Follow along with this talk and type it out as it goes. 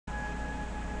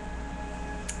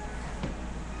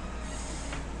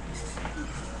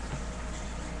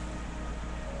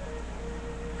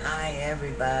Hi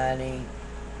everybody.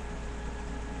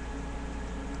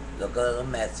 Look a little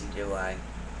messy, do I?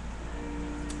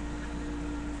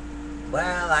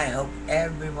 Well, I hope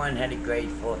everyone had a great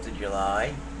 4th of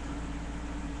July.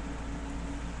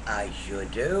 I sure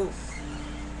do.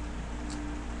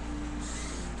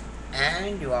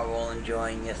 And you are all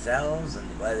enjoying yourselves,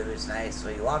 and the weather is nice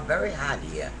where you are. Very hot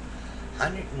here.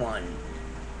 101.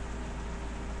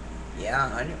 Yeah,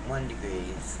 101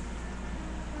 degrees.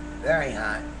 Very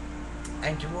hot.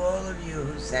 And to all of you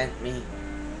who sent me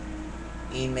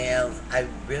emails, I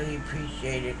really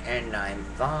appreciate it, and I'm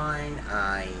fine.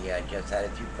 I just had a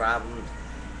few problems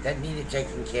that needed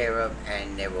taken care of,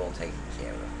 and they're all taken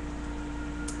care of.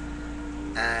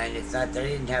 And it's not that I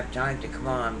didn't have time to come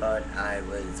on, but I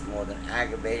was more than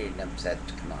aggravated and upset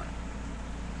to come on.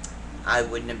 I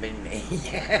wouldn't have been me.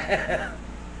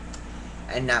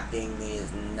 And not being me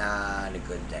is not a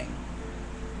good thing.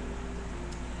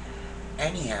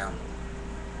 Anyhow,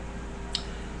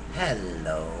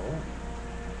 hello.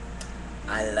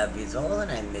 I love yous all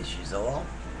and I miss yous all.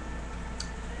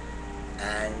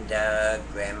 And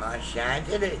Grandma Shy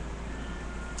did it.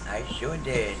 I sure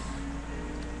did.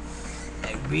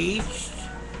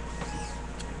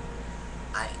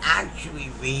 I actually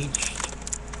reached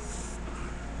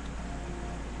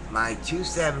my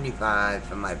 275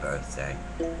 for my birthday.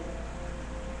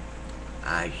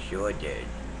 I sure did.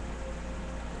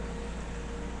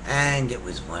 And it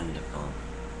was wonderful.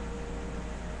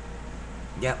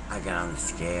 Yep, I got on the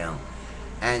scale.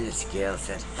 And the scale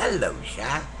said, hello,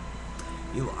 Sha.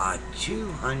 You are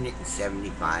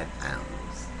 275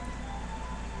 pounds.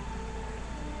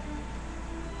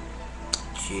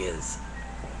 Cheers.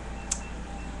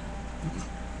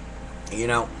 You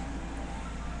know,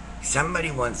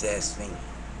 somebody once asked me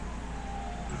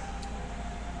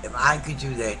if I could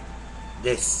do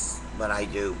what I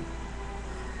do,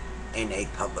 in a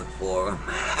public forum,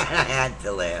 and I had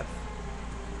to laugh.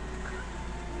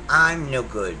 I'm no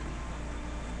good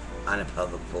on a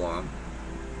public forum.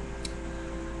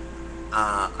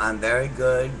 I'm very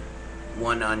good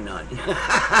one-on-none.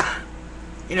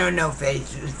 You know, no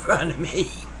faces in front of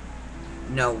me.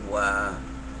 No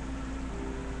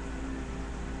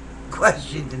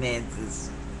questions and answers.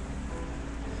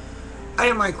 I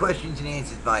have my questions and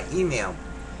answers by email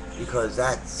because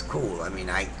that's cool. I mean,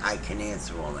 I can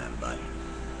answer all them, but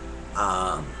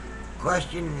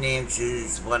question and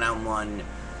answers one-on-one,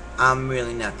 I'm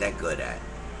really not that good at.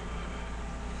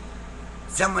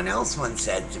 Someone else once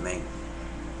said to me,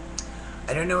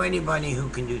 I don't know anybody who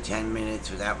can do 10 minutes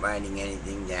without writing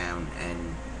anything down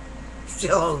and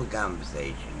still hold the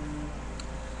conversation.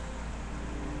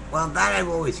 Well, that I've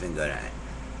always been good at.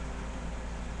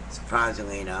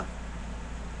 Surprisingly enough.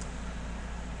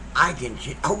 I can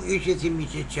you should see me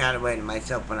chit-chat away to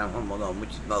myself when I'm home alone,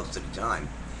 which is most of the time.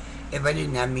 If I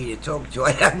didn't have me to talk to,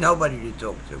 I'd have nobody to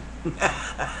talk to.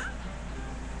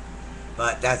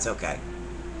 But that's okay.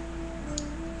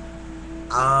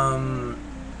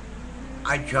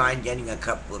 I tried getting a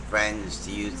couple of friends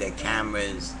to use their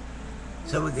cameras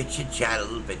so we could chit-chat a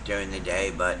little bit during the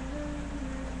day, but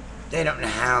they don't know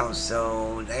how,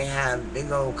 so they have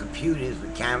big old computers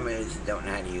with cameras and don't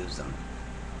know how to use them.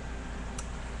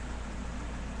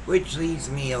 Which leaves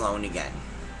me alone again.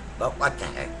 But what the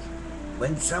heck?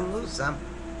 Win some, lose some.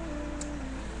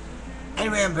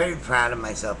 Anyway, I'm very proud of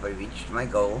myself. I reached my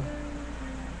goal.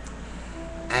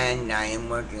 And I am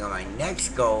working on my next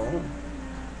goal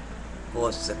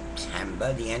for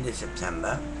September, the end of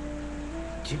September,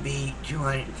 to be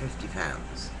 250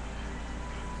 pounds.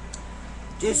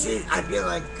 This is, I feel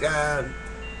like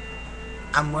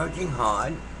I'm working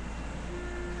hard,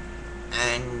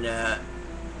 and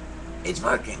it's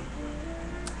working.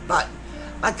 But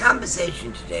my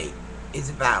conversation today is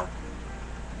about,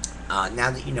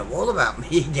 now that you know all about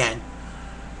me again,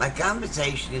 my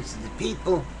conversation is to the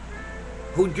people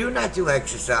who do not do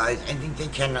exercise and think they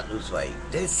cannot lose weight.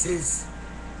 This is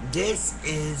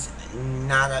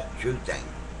not a true thing.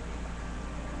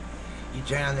 You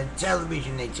turn on the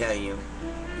television, they tell you,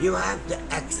 you have to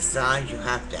exercise, you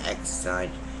have to exercise.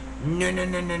 No, no,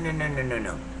 no, no, no, no, no, no,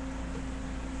 no.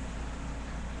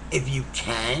 If you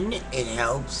can, it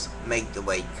helps make the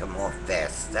weight come off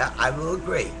faster. I will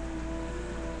agree.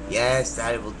 Yes,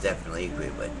 that I will definitely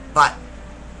agree with. But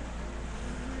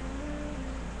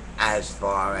as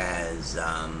far as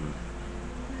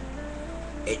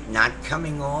it not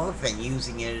coming off and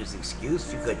using it as an excuse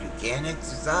because you can't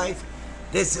exercise,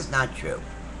 this is not true.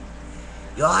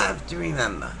 You'll have to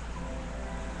remember,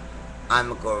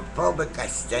 I'm agoraphobic. I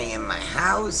stay in my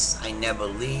house. I never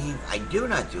leave. I do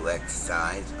not do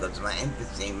exercise because of my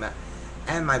emphysema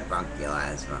and my bronchial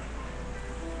asthma.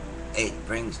 it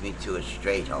brings me to a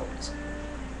straight halt.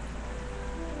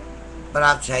 But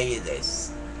I'll tell you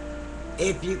this.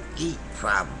 If you eat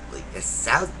properly, the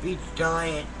South Beach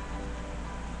diet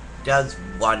does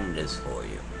wonders for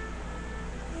you.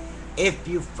 If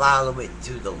you follow it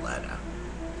to the letter.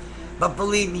 But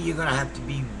believe me, you're going to have to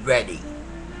be ready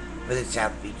for the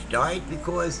South Beach diet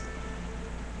because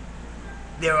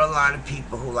there are a lot of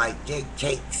people who like their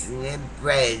cakes and their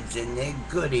breads and their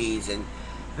goodies, and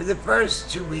for the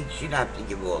first 2 weeks you'd have to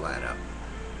give all that up.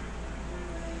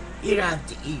 You'd have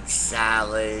to eat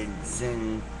salads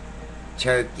and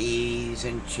turkeys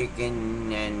and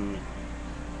chicken and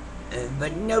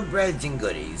but no breads and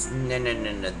goodies. No,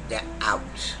 they're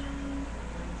out.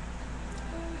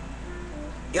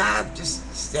 You have to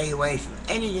stay away from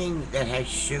anything that has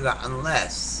sugar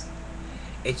unless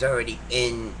it's already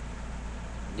in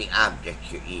the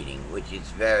objects you're eating, which is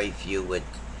very few with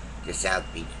the South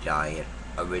Beach diet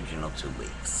original 2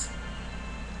 weeks.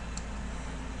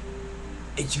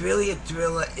 It's really a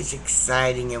thriller, it's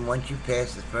exciting, and once you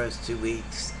pass the first 2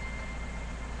 weeks,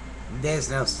 there's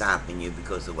no stopping you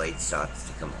because the weight starts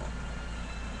to come off.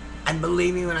 And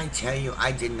believe me when I tell you,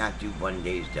 I did not do 1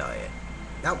 day's diet.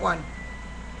 Not one.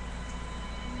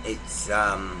 It's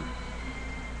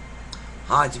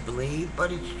hard to believe,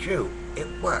 but it's true. It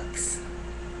works.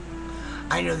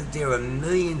 I know that there are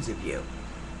millions of you,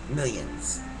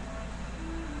 millions,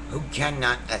 who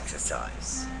cannot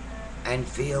exercise and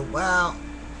feel, well,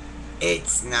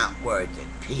 it's not worth it.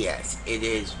 P.S. It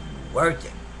is worth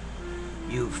it.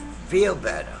 You feel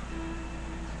better.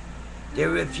 There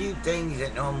are a few things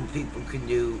that normal people can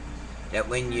do that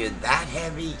when you're that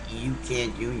heavy, you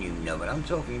can't do, and you know what I'm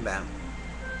talking about.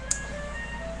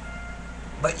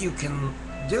 But you can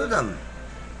do them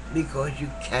because you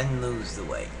can lose the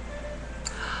weight.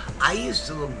 I used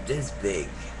to look this big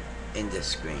in the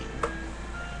screen.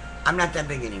 I'm not that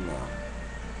big anymore.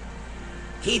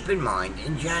 Keep in mind,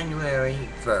 in January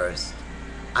 1st,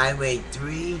 I weighed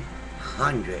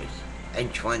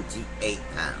 328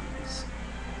 pounds.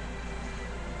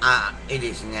 It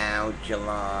is now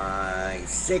July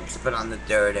 6th, but on the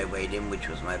 3rd I weighed in, which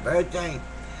was my birthday,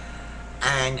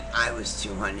 and I was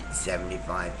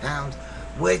 275 pounds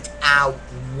without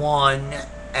one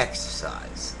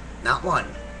exercise. Not one.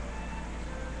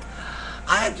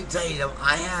 I have to tell you though,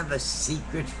 I have a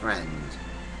secret friend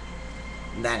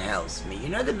that helps me. You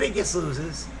know the Biggest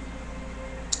Losers?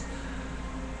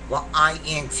 Well, I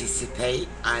anticipate,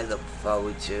 I look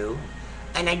forward to,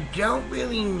 and I don't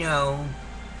really know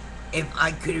if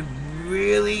I could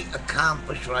really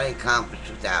accomplish what I accomplished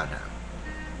without her.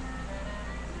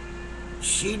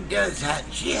 She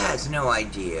has no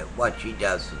idea what she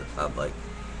does for the public.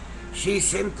 She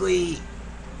simply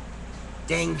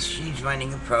thinks she's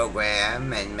running a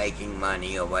program and making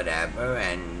money or whatever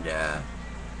and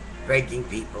breaking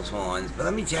people's horns. But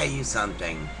let me tell you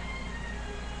something.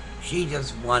 She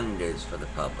does wonders for the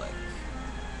public.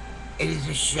 It is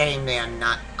a shame they are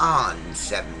not on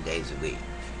 7 days a week.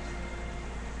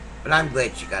 But I'm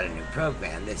glad she got a new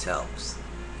program. This helps.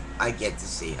 I get to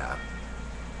see her.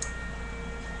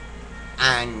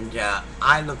 And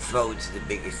I look forward to the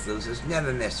Biggest Losers.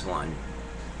 Never miss one.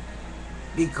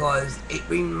 Because it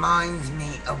reminds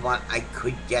me of what I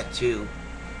could get to,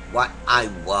 what I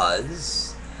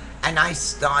was. And I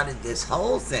started this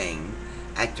whole thing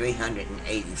at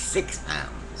 386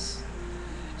 pounds.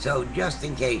 So just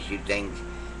in case you think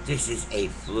this is a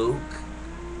fluke,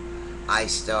 I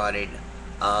started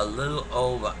a little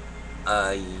over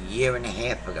a year and a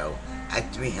half ago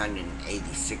at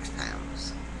 386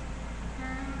 pounds.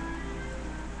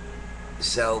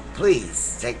 So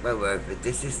please take my word for it.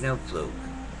 This is no fluke.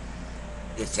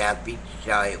 The South Beach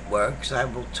diet works. I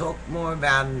will talk more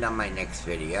about it on my next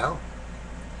video.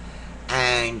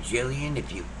 And Jillian,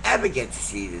 if you ever get to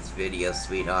see this video,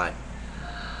 sweetheart,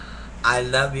 I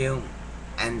love you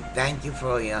and thank you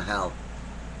for all your help.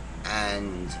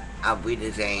 And auf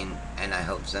Wiedersehen, and I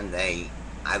hope someday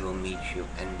I will meet you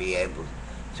and be able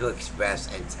to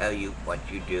express and tell you what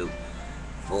you do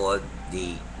for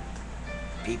the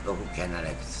people who cannot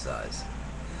exercise.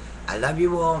 I love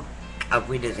you all. Auf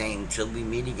Wiedersehen till we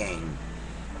meet again,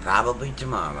 probably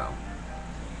tomorrow.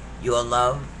 Your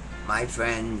love, my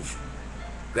friends,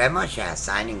 Grandma Shah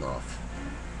signing off.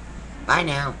 Bye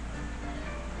now.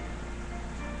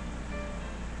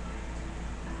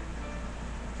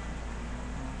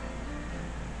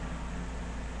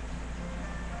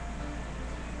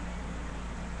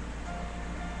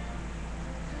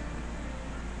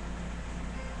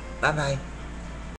 Bye-bye.